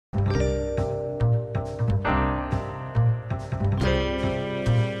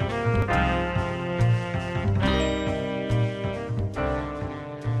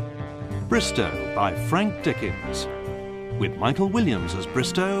Bristow by Frank Dickens, with Michael Williams as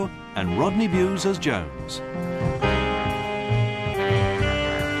Bristow and Rodney Bewes as Jones.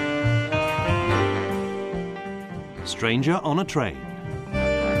 Stranger on a Train.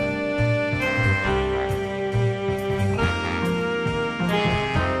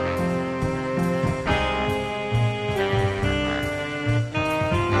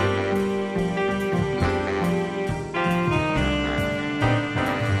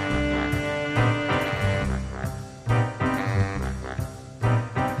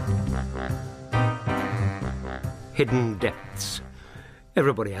 Hidden depths.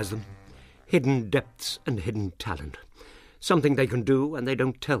 Everybody has them. Hidden depths and hidden talent. Something they can do and they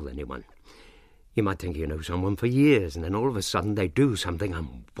don't tell anyone. You might think you know someone for years and then all of a sudden they do something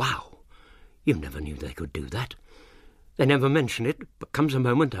and wow, you never knew they could do that. They never mention it, but comes a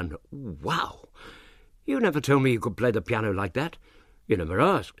moment and wow, you never told me you could play the piano like that. You never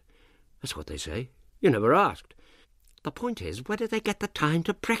asked. That's what they say. You never asked. The point is, where do they get the time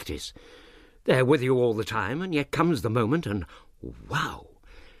to practice? They're with you all the time, and yet comes the moment and wow.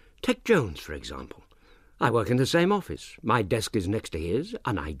 Take Jones, for example. I work in the same office. My desk is next to his,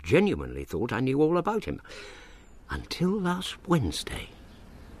 and I genuinely thought I knew all about him. Until last Wednesday.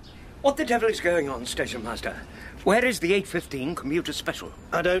 What the devil is going on, Station Master? Where is the 8:15 commuter special?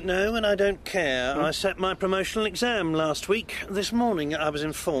 I don't know and I don't care. I sat my promotional exam last week. This morning I was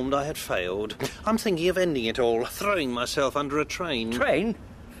informed I had failed. I'm thinking of ending it all, throwing myself under a train. Train?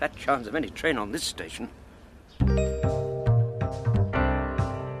 Fat chance of any train on this station.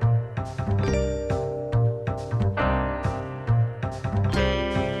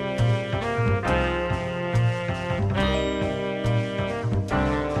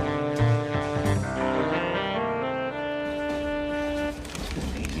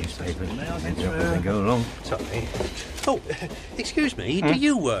 Go along. Sorry. Oh, excuse me, do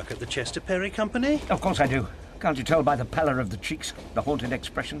you work at the Chester Perry Company? Of course I do. Can't you tell by the pallor of the cheeks, the haunted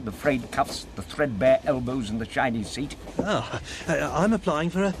expression, the frayed cuffs, the threadbare elbows and the shiny seat? Oh, I'm applying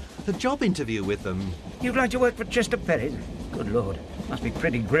for a job interview with them. You'd like to work for Chester Perry? Good Lord. Must be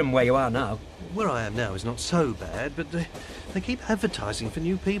pretty grim where you are now. Where I am now is not so bad, but they keep advertising for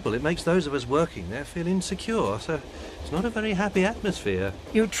new people. It makes those of us working there feel insecure, so it's not a very happy atmosphere.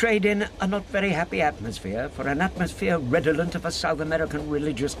 You trade in a not very happy atmosphere for an atmosphere redolent of a South American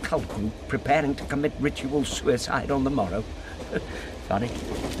religious cult group preparing to commit ritual suicide on the morrow. Funny,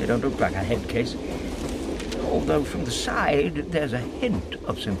 they don't look like a head case. Although from the side, there's a hint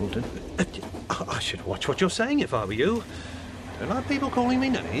of simpleton. I should watch what you're saying if I were you. I don't like people calling me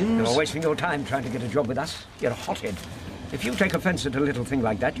names. You're wasting your time trying to get a job with us. You're a hothead. If you take offence at a little thing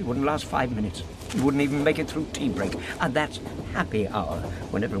like that, you wouldn't last 5 minutes. You wouldn't even make it through tea break. And that's happy hour,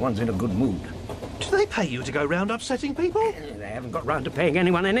 when everyone's in a good mood. Do they pay you to go round upsetting people? They haven't got round to paying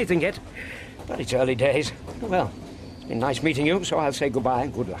anyone anything yet. But it's early days. Well, it's been nice meeting you, so I'll say goodbye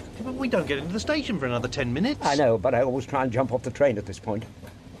and good luck. But we don't get into the station for another 10 minutes. I know, but I always try and jump off the train at this point.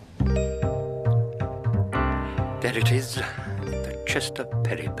 There it is. The Chester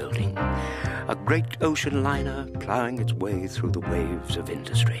Perry Building. A great ocean liner ploughing its way through the waves of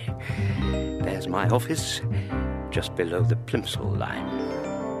industry. There's my office, just below the Plimsoll line.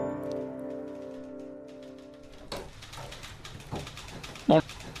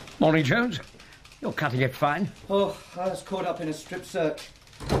 Morning, Jones. You're cutting it fine. Oh, I was caught up in a strip search.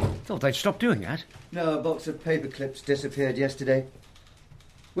 Thought they'd stop doing that. No, a box of paper clips disappeared yesterday.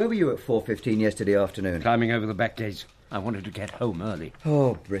 Where were you at 4:15 yesterday afternoon? Climbing over the back gates. I wanted to get home early.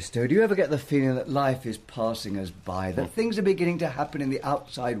 Oh, Bristow, do you ever get the feeling that life is passing us by, that things are beginning to happen in the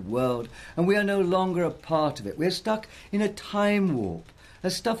outside world, and we are no longer a part of it? We're stuck in a time warp, a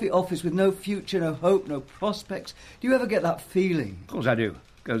stuffy office with no future, no hope, no prospects. Do you ever get that feeling? Of course I do.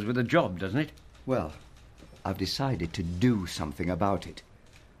 Goes with the job, doesn't it? Well, I've decided to do something about it.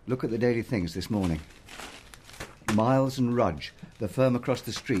 Look at the daily things this morning. Miles and Rudge, the firm across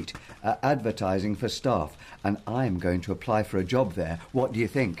the street, are advertising for staff, and I'm going to apply for a job there. What do you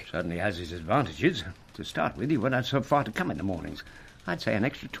think? Certainly has its advantages. To start with, you won't have so far to come in the mornings. I'd say an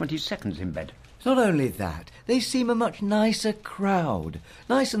extra 20 seconds in bed. It's not only that, they seem a much nicer crowd.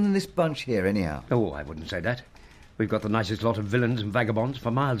 Nicer than this bunch here, anyhow. Oh, I wouldn't say that. We've got the nicest lot of villains and vagabonds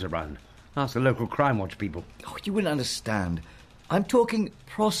for miles around. Ask the local crime watch people. Oh, you wouldn't understand. I'm talking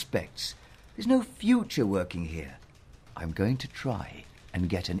prospects. There's no future working here. I'm going to try and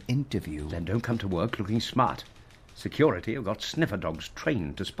get an interview. Then don't come to work looking smart. Security have got sniffer dogs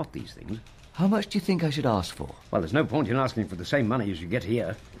trained to spot these things. How much do you think I should ask for? Well, there's no point in asking for the same money as you get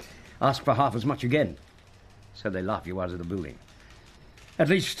here. Ask for half as much again. So they laugh you out of the building. At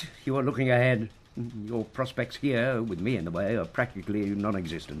least you are looking ahead. Your prospects here, with me in the way, are practically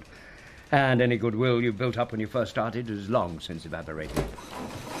non-existent. And any goodwill you built up when you first started has long since evaporated.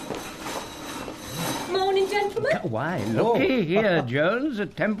 Morning, gentlemen. Why, looky here, Jones, a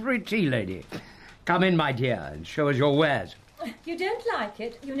temporary tea lady. Come in, my dear, and show us your wares. You don't like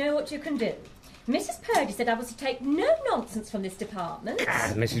it, you know what you can do. Mrs. Purdy said I was to take no nonsense from this department.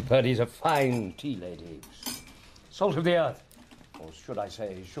 Mrs. Purdy's a fine tea lady. Salt of the earth. Or should I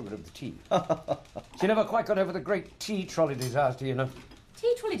say, sugar of the tea. She never quite got over the great tea trolley disaster, you know.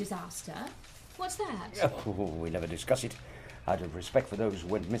 Tea trolley disaster? What's that? Oh, we never discuss it. Out of respect for those who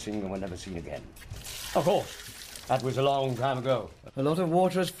went missing and were never seen again. Of course, that was a long time ago. A lot of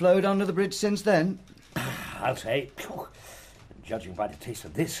water has flowed under the bridge since then. I'll say, judging by the taste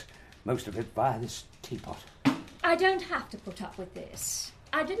of this, most of it via this teapot. I don't have to put up with this.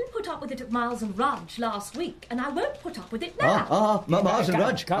 I didn't put up with it at Miles and Rudge last week, and I won't put up with it now. Miles and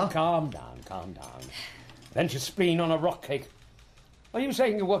Rudge. Calm down. Vent your spleen on a rock cake. Are you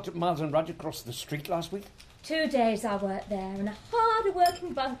saying you worked at Miles and Rudge across the street last week? 2 days I worked there, and a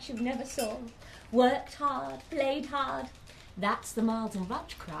harder-working bunch you never saw. Worked hard, played hard. That's the Miles and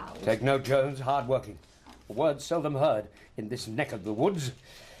Rudge crowd. Take note, Jones, hard-working. A word seldom heard in this neck of the woods.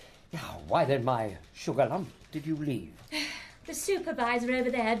 Why then, my sugar lump, did you leave? The supervisor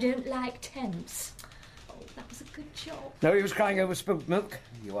over there don't like temps. Oh, that was a good job. No, he was crying over spilt milk.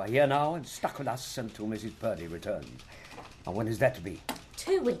 You are here now and stuck with us until Mrs. Purdy returns. And when is that to be?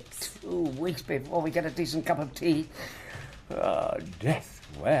 2 weeks. 2 weeks before we get a decent cup of tea. Ah, death,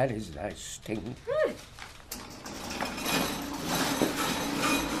 where is thy sting?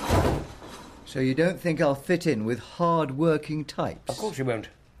 So you don't think I'll fit in with hard-working types? Of course you won't.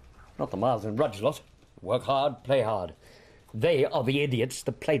 Not the Miles and Rudge lot. Work hard, play hard. They are the idiots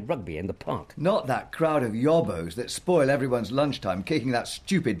that played rugby in the park. Not that crowd of yobbos that spoil everyone's lunchtime kicking that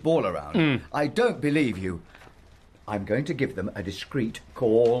stupid ball around. I don't believe you. I'm going to give them a discreet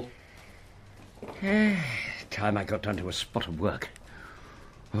call. Time I got down to a spot of work.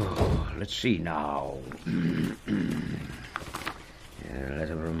 Oh, let's see now. Letter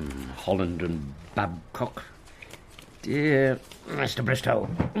from Holland and Babcock. Dear Mr. Bristow,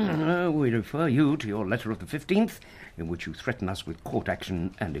 we refer you to your letter of the 15th, in which you threaten us with court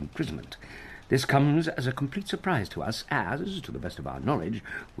action and imprisonment. This comes as a complete surprise to us, as, to the best of our knowledge,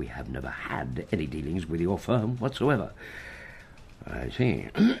 we have never had any dealings with your firm whatsoever. I see.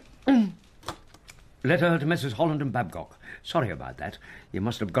 Letter to Messrs. Holland and Babcock. Sorry about that. You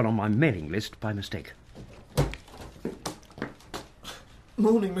must have gone on my mailing list by mistake.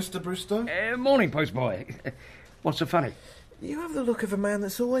 Morning, Mr. Bristow. Morning, postboy. What's so funny? You have the look of a man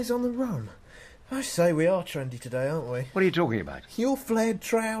that's always on the run. I say we are trendy today, aren't we? What are you talking about? Your flared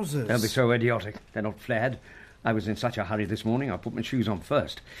trousers. Don't be so idiotic. They're not flared. I was in such a hurry this morning, I put my shoes on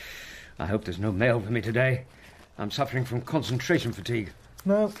first. I hope there's no mail for me today. I'm suffering from concentration fatigue.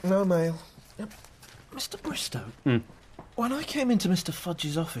 No mail. Mr. Bristow, when I came into Mr.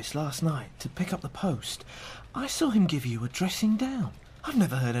 Fudge's office last night to pick up the post, I saw him give you a dressing down. I've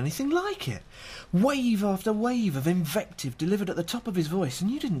never heard anything like it. Wave after wave of invective delivered at the top of his voice, and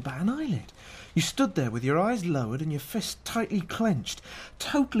you didn't bat an eyelid. You stood there with your eyes lowered and your fists tightly clenched,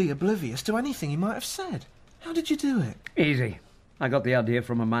 totally oblivious to anything he might have said. How did you do it? Easy. I got the idea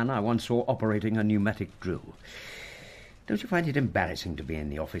from a man I once saw operating a pneumatic drill. Don't you find it embarrassing to be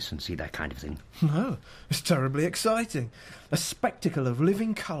in the office and see that kind of thing? No, it's terribly exciting. A spectacle of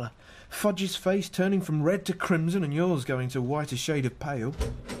living colour. Fudge's face turning from red to crimson and yours going to white a shade of pale.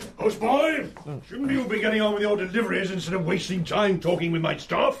 Postboy, shouldn't you be getting on with your deliveries instead of wasting time talking with my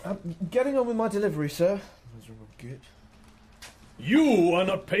staff? Getting on with my delivery, sir. Miserable git. You are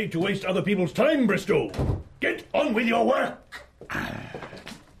not paid to waste other people's time, Bristow. Get on with your work.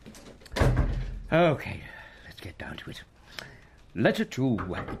 OK, let's get down to it. Letter to...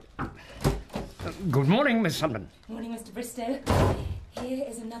 good morning, Miss Sunderland. Morning, Mr. Bristow. Here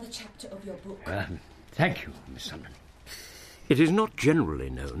is another chapter of your book. Thank you, Miss Sunderland. It is not generally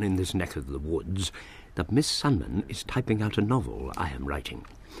known in this neck of the woods that Miss Sunman is typing out a novel I am writing.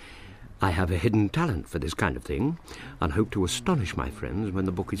 I have a hidden talent for this kind of thing and hope to astonish my friends when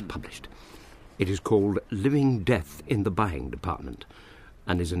the book is published. It is called Living Death in the Buying Department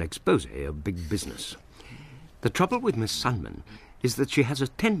and is an exposé of big business. The trouble with Miss Sunman is that she has a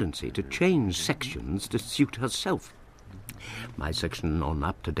tendency to change sections to suit herself. My section on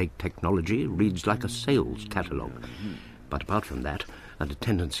up-to-date technology reads like a sales catalogue. But apart from that, and a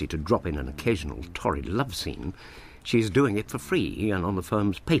tendency to drop in an occasional torrid love scene, she is doing it for free and on the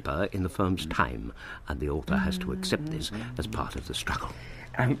firm's paper in the firm's time, and the author has to accept this as part of the struggle.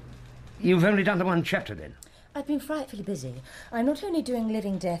 You've only done the one chapter, then? I've been frightfully busy. I'm not only doing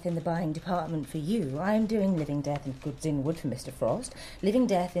living death in the buying department for you, I'm doing living death in goods in wood for Mr. Frost, living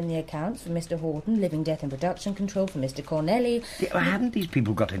death in the accounts for Mr. Horton, living death in production control for Mr. Cornelli. Yeah, haven't these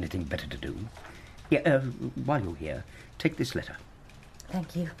people got anything better to do? Yeah, while you're here, take this letter.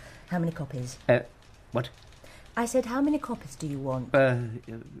 Thank you. How many copies? What? I said, how many copies do you want?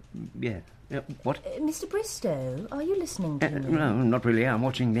 Yeah. What? Mr. Bristow, are you listening to me? No, not really. I'm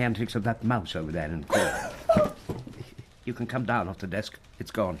watching the antics of that mouse over there in the corner. You can come down off the desk.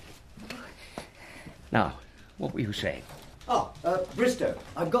 It's gone. Now, what were you saying? Bristow,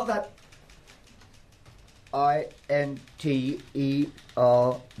 I've got that Interview.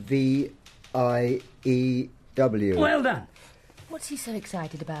 Well done. What's he so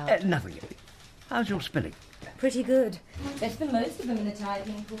excited about? Nothing. How's your spelling? Pretty good. Better than most of them in the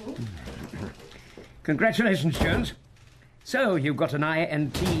typing pool. Congratulations, Jones. So, you've got an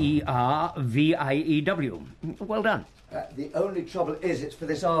Interview. Well done. The only trouble is it's for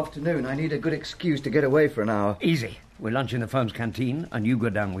this afternoon. I need a good excuse to get away for an hour. Easy. We'll lunch in the firm's canteen, and you go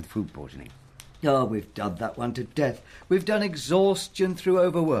down with food poisoning. Oh, we've done that one to death. We've done exhaustion through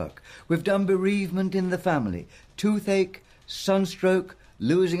overwork. We've done bereavement in the family. Toothache, sunstroke,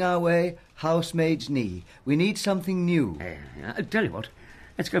 losing our way, housemaid's knee. We need something new. I tell you what,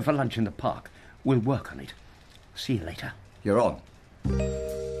 let's go for lunch in the park. We'll work on it. See you later. You're on.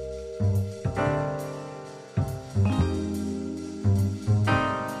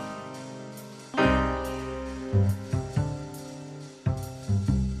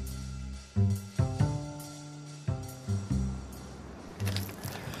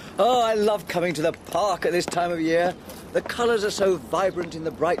 Oh, I love coming to the park at this time of year. The colours are so vibrant in the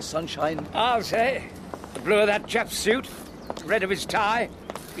bright sunshine. I'll say. The blue of that chap's suit, the red of his tie,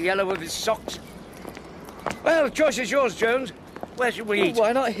 the yellow of his socks. Well, the choice is yours, Jones. Where should we eat?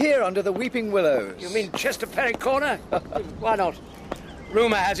 Why not here under the weeping willows? You mean Chester Perry Corner? Why not?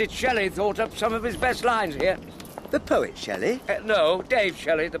 Rumour has it Shelley thought up some of his best lines here. The poet Shelley? No, Dave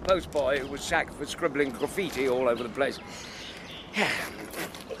Shelley, the postboy who was sacked for scribbling graffiti all over the place.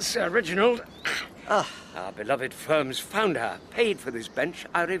 Sir Reginald, our beloved firm's founder, paid for this bench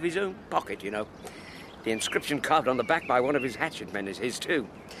out of his own pocket, you know. The inscription carved on the back by one of his hatchet men is his too.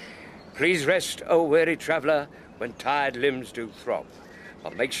 Please rest, O weary traveller, when tired limbs do throb.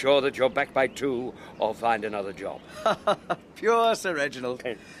 I'll make sure that you're back by 2 or find another job. Pure Sir Reginald.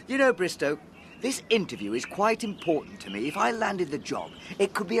 You know, Bristow, this interview is quite important to me. If I landed the job,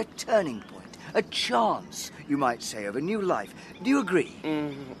 it could be a turning point. A chance, you might say, of a new life. Do you agree?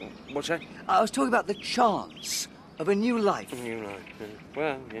 What's that? I was talking about the chance of a new life. New life.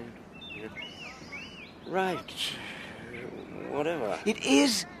 Well, yeah. Right. Whatever. It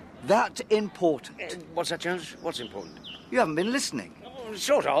is that important. What's that, Jones? What's important? You haven't been listening.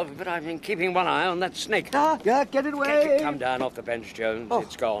 Sort of, but I've been keeping one eye on that snake. Yeah, get it away. Come down off the bench, Jones. Oh.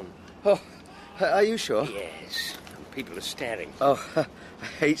 It's gone. Oh, are you sure? Yes. People are staring. Oh, I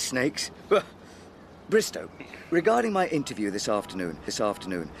hate snakes. Bristow, regarding my interview this afternoon,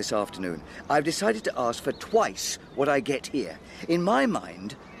 I've decided to ask for twice what I get here. In my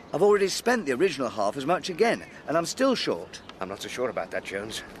mind, I've already spent the original half as much again, and I'm still short. I'm not so sure about that,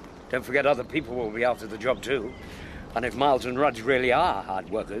 Jones. Don't forget other people will be after the job too. And if Miles and Rudge really are hard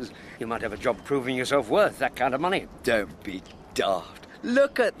workers, you might have a job proving yourself worth that kind of money. Don't be daft.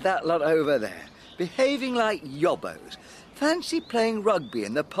 Look at that lot over there, behaving like yobbos. Fancy playing rugby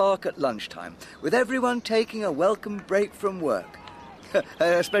in the park at lunchtime, with everyone taking a welcome break from work.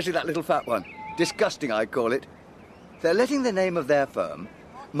 Especially that little fat one. Disgusting, I call it. They're letting the name of their firm,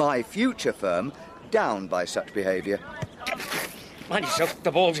 my future firm, down by such behaviour. Mind yourself,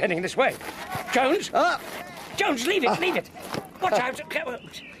 the ball's heading this way. Jones! Jones, leave it! Watch out!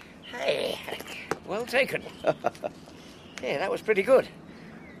 Hey, well taken. Hey, that was pretty good.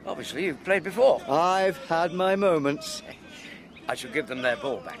 Obviously, you've played before. I've had my moments. I should give them their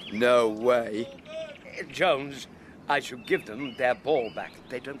ball back. No way. Jones, I should give them their ball back.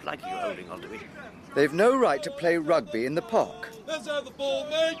 They don't like you holding on to it. They've no right to play rugby in the park. Let's have the ball,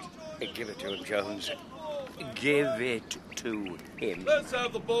 mate. Give it to him, Jones. Give it to him. Let's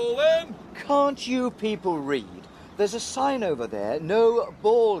have the ball in. Can't you people read? There's a sign over there, no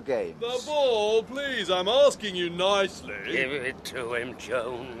ball games. The ball, please, I'm asking you nicely. Give it to him,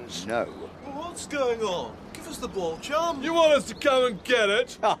 Jones. No. What's going on? Give us the ball, chum. You want us to come and get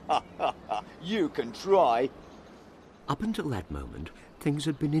it? You can try. Up until that moment, things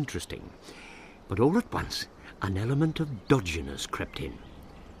had been interesting. But all at once, an element of dodginess crept in.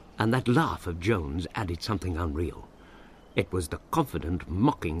 And that laugh of Jones added something unreal. It was the confident,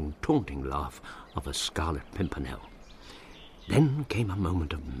 mocking, taunting laugh of a Scarlet Pimpernel. Then came a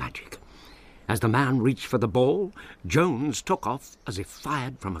moment of magic. As the man reached for the ball, Jones took off as if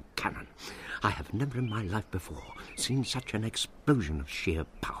fired from a cannon. I have never in my life before seen such an explosion of sheer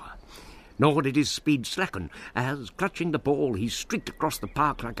power. Nor did his speed slacken, as, clutching the ball, he streaked across the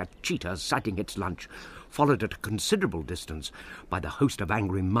park like a cheetah sighting its lunch, followed at a considerable distance by the host of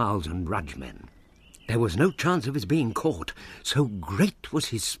angry Miles and Rudge men. There was no chance of his being caught, so great was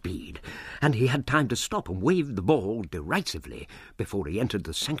his speed, and he had time to stop and wave the ball derisively before he entered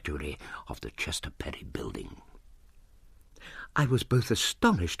the sanctuary of the Chester Perry building. I was both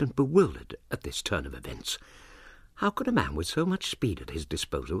astonished and bewildered at this turn of events. How could a man with so much speed at his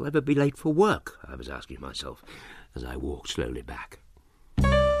disposal ever be late for work? I was asking myself as I walked slowly back.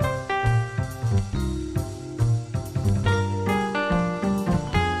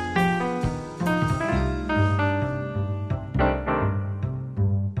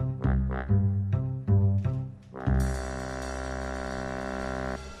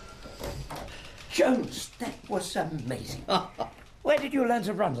 Jones, that was amazing. Where did you learn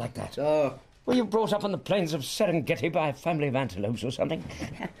to run like that? Were you brought up on the plains of Serengeti by a family of antelopes or something?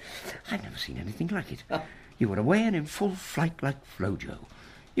 I've never seen anything like it. You were away and in full flight like Flojo.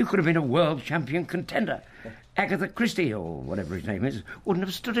 You could have been a world champion contender. Agatha Christie, or whatever his name is, wouldn't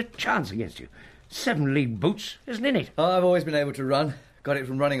have stood a chance against you. 7 league boots, isn't it? I've always been able to run. Got it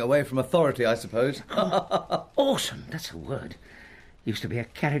from running away from authority, I suppose. Awesome, that's a word. Used to be a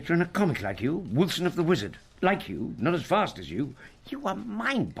character in a comic like you, Wilson of the Wizard. Like you, not as fast as you. You are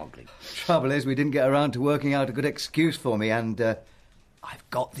mind-boggling. Trouble is, we didn't get around to working out a good excuse for me, and I've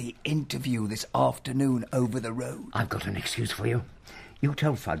got the interview this afternoon over the road. I've got an excuse for you. You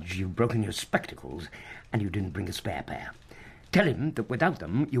tell Fudge you've broken your spectacles and you didn't bring a spare pair. Tell him that without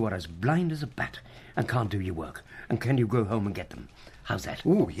them you are as blind as a bat and can't do your work. And can you go home and get them? How's that?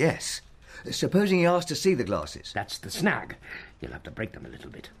 Oh, yes. Supposing he asks to see the glasses? That's the snag. You'll have to break them a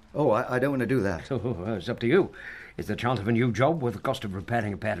little bit. Oh, I don't want to do that. Oh, it's up to you. Is the chance of a new job worth the cost of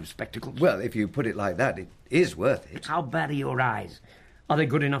repairing a pair of spectacles? Well, if you put it like that, it is worth it. How bad are your eyes? Are they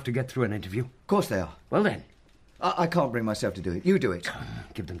good enough to get through an interview? Of course they are. Well then. I can't bring myself to do it. You do it.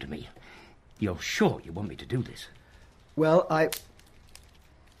 Give them to me. You're sure you want me to do this? Well, I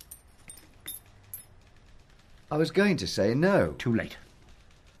was going to say no. Too late.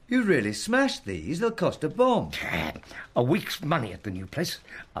 You really smashed these. They'll cost a bomb. A week's money at the new place.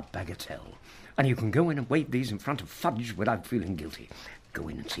 A bagatelle. And you can go in and wave these in front of Fudge without feeling guilty. Go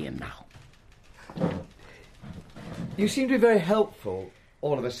in and see him now. You seem to be very helpful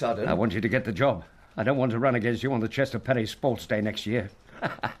all of a sudden. I want you to get the job. I don't want to run against you on the Chester Perry Sports Day next year.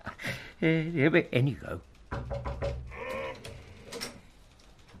 In you go.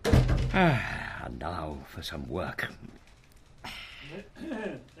 And now for some work.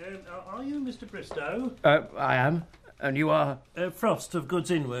 Are you Mr. Bristow? I am. And you are? Frost of Goods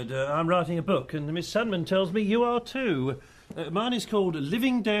Inward. I'm writing a book, and Miss Sandman tells me you are too. Mine is called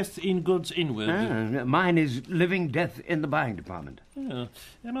Living Death in Goods Inward. Mine is Living Death in the Buying Department.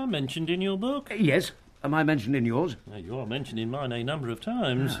 Am I mentioned in your book? Yes. Am I mentioned in yours? You are mentioned in mine a number of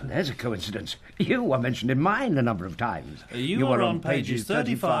times. There's a coincidence. You are mentioned in mine a number of times. You are on pages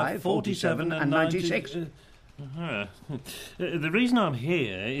 35, 47 and 96. The reason I'm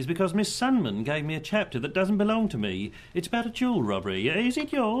here is because Miss Sandman gave me a chapter that doesn't belong to me. It's about a jewel robbery. Is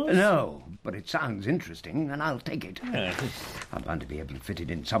it yours? No, but it sounds interesting, and I'll take it. Yeah. I'm bound to be able to fit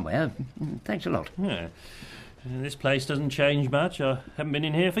it in somewhere. Thanks a lot. Yeah. This place doesn't change much. I haven't been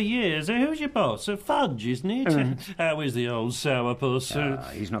in here for years. Who's your boss? Fudge, isn't it? How is the old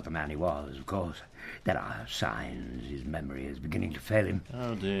sourpuss? He's not the man he was, of course. There are signs his memory is beginning to fail him.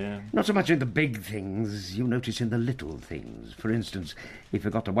 Oh, dear. Not so much in the big things, you notice in the little things. For instance, he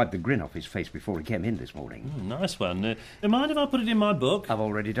forgot to wipe the grin off his face before he came in this morning. Nice one. Mind if I put it in my book? I've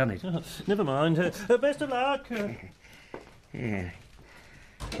already done it. Never mind. Best of luck. Yeah.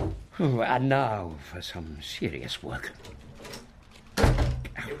 Oh, and now for some serious work.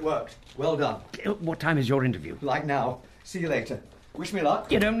 It worked. Well done. What time is your interview? Like now. See you later. Wish me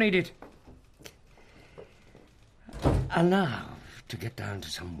luck. You don't need it. And now to get down to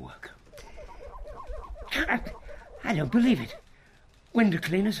some work. I don't believe it. Window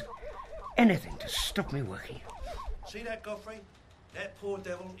cleaners. Anything to stop me working. See that, Godfrey? That poor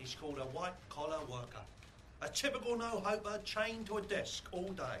devil is called a white-collar worker. A typical no-hoper chained to a desk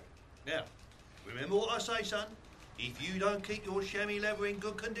all day. Now, remember what I say, son? If you don't keep your chamois leather in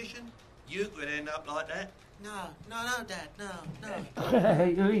good condition, you could end up like that. No, Dad,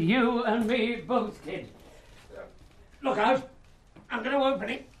 no. You and me both, kid. Look out. I'm going to open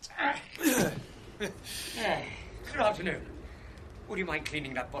it. Good afternoon. Would you mind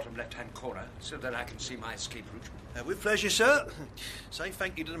cleaning that bottom left-hand corner so that I can see my escape route? With pleasure, sir. Say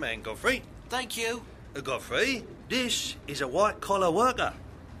thank you to the man, Godfrey. Thank you. Godfrey, this is a white-collar worker.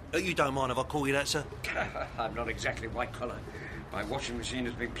 You don't mind if I call you that, sir? I'm not exactly white-collar. My washing machine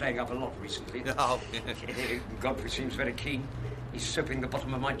has been playing up a lot recently. Oh. Godfrey seems very keen. He's soaping the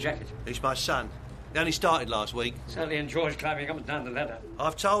bottom of my jacket. It's my son. He only started last week. Certainly enjoys climbing up and down the ladder.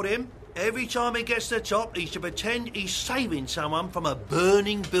 I've told him every time he gets to the top, he should pretend he's saving someone from a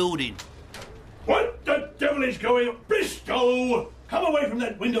burning building. What the devil is going on? Bristow! Come away from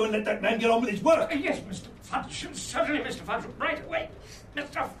that window and let that man get on with his work. Yes, Mr. Fudge. Certainly, Mr. Fudge. Right away.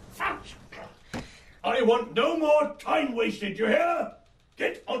 Mr. Fudge. I want no more time wasted, you hear?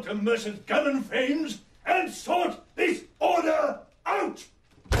 Get onto Mercer's gun and frames and sort this order out!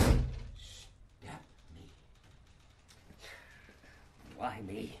 Stab me. Why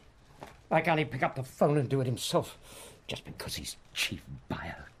me? Why can't he pick up the phone and do it himself? Just because he's chief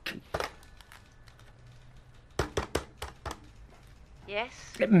buyer. Yes?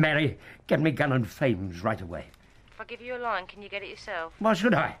 Mary, get me gun and frames right away. If I give you a line, can you get it yourself? Why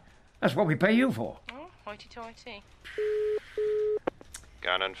should I? That's what we pay you for. Oh, hoity-toity.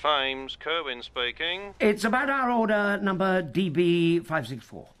 Gun and Fames, Kerwin speaking. It's about our order number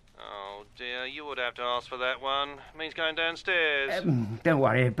DB564. Oh dear, you would have to ask for that one. Means going downstairs. Don't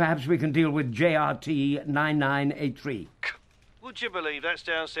worry, perhaps we can deal with JRT 9983. Would you believe that's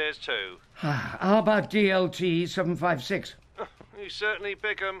downstairs too? How about DLT 756? You certainly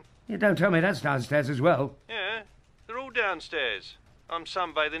pick 'em. You don't tell me that's downstairs as well. Yeah, they're all downstairs. I'm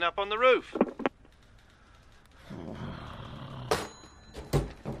sunbathing up on the roof.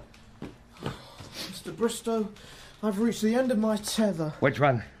 Mr. Bristow, I've reached the end of my tether. Which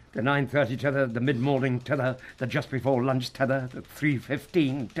one? The 9:30 tether, the mid-morning tether, the just-before-lunch tether, the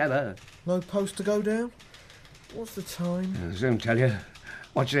 3:15 tether? No post to go down? What's the time? I'll soon tell you.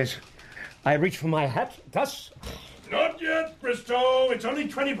 Watch this. I reach for my hat, thus. Not yet, Bristow. It's only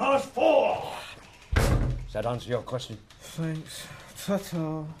 4:20. Does that answer your question? Thanks.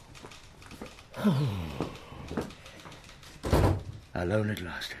 Ta-ta. Alone at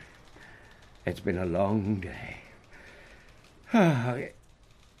last. It's been a long day.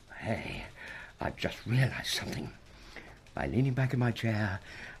 Hey, I've just realised something. By leaning back in my chair,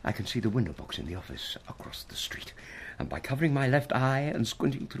 I can see the window box in the office across the street. And by covering my left eye and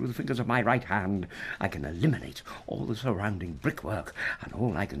squinting through the fingers of my right hand, I can eliminate all the surrounding brickwork, and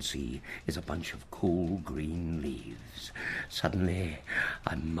all I can see is a bunch of cool green leaves. Suddenly,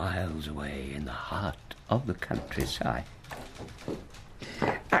 I'm miles away in the heart of the countryside.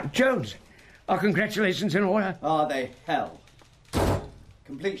 Jones, our congratulations in order. Are they hell?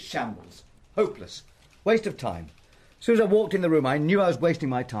 Complete shambles. Hopeless. Waste of time. As soon as I walked in the room, I knew I was wasting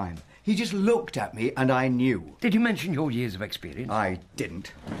my time. He just looked at me and I knew. Did you mention your years of experience? I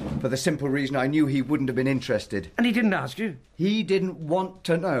didn't. For the simple reason I knew he wouldn't have been interested. And he didn't ask you? He didn't want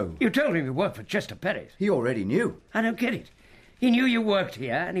to know. You told him you worked for Chester Perry's. He already knew. I don't get it. He knew you worked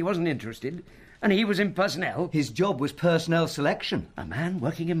here and he wasn't interested. And he was in personnel. His job was personnel selection. A man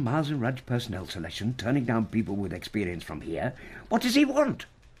working in Miles and Rudge personnel selection, turning down people with experience from here. What does he want?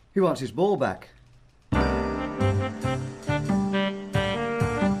 He wants his ball back.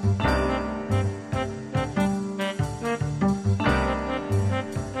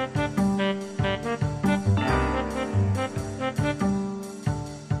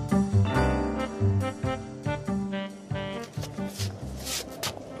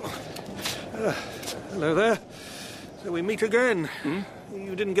 Hello there. So we meet again.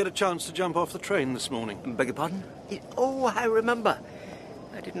 You didn't get a chance to jump off the train this morning. Beg your pardon? Oh, I remember.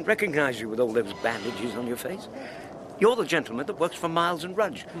 I didn't recognise you with all those bandages on your face. You're the gentleman that works for Miles and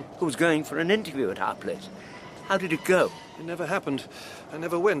Rudge, who was going for an interview at our place. How did it go? It never happened. I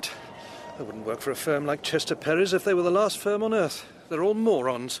never went. I wouldn't work for a firm like Chester Perry's if they were the last firm on earth. They're all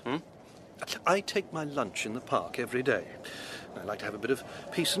morons. I take my lunch in the park every day. I like to have a bit of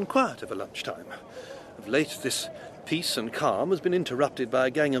peace and quiet over lunchtime. Of late, this peace and calm has been interrupted by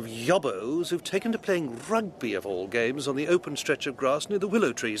a gang of yobbos who've taken to playing rugby of all games on the open stretch of grass near the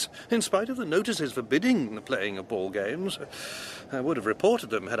willow trees, in spite of the notices forbidding the playing of ball games. I would have reported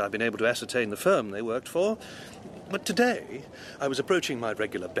them had I been able to ascertain the firm they worked for. But today, I was approaching my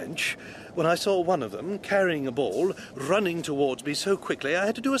regular bench when I saw one of them carrying a ball, running towards me so quickly I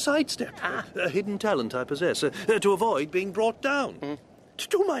had to do a sidestep. A hidden talent I possess, to avoid being brought down.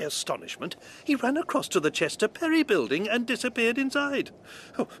 To my astonishment, he ran across to the Chester Perry building and disappeared inside.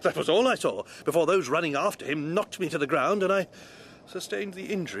 Oh, that was all I saw before those running after him knocked me to the ground and I sustained the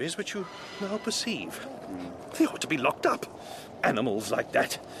injuries which you now perceive. They ought to be locked up. Animals like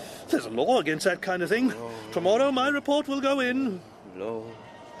that. There's a law against that kind of thing. Tomorrow my report will go in. laws,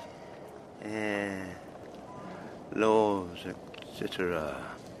 laws, etc.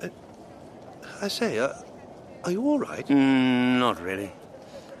 I say, are you all right? Not really.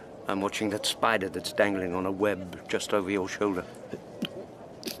 I'm watching that spider that's dangling on a web just over your shoulder.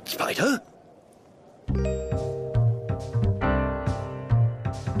 Spider?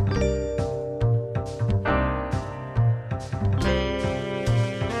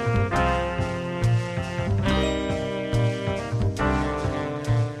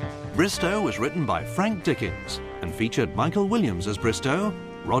 Bristow was written by Frank Dickens and featured Michael Williams as Bristow,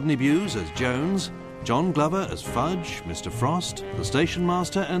 Rodney Bewes as Jones, John Glover as Fudge, Mr. Frost, the station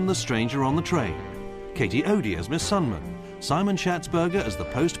master and the stranger on the train, Katie Odie as Miss Sunman, Simon Schatzberger as the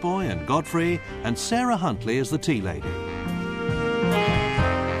postboy and Godfrey, and Sarah Huntley as the tea lady.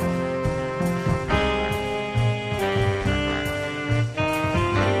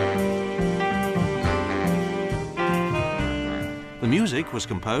 The music was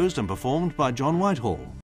composed and performed by John Whitehall.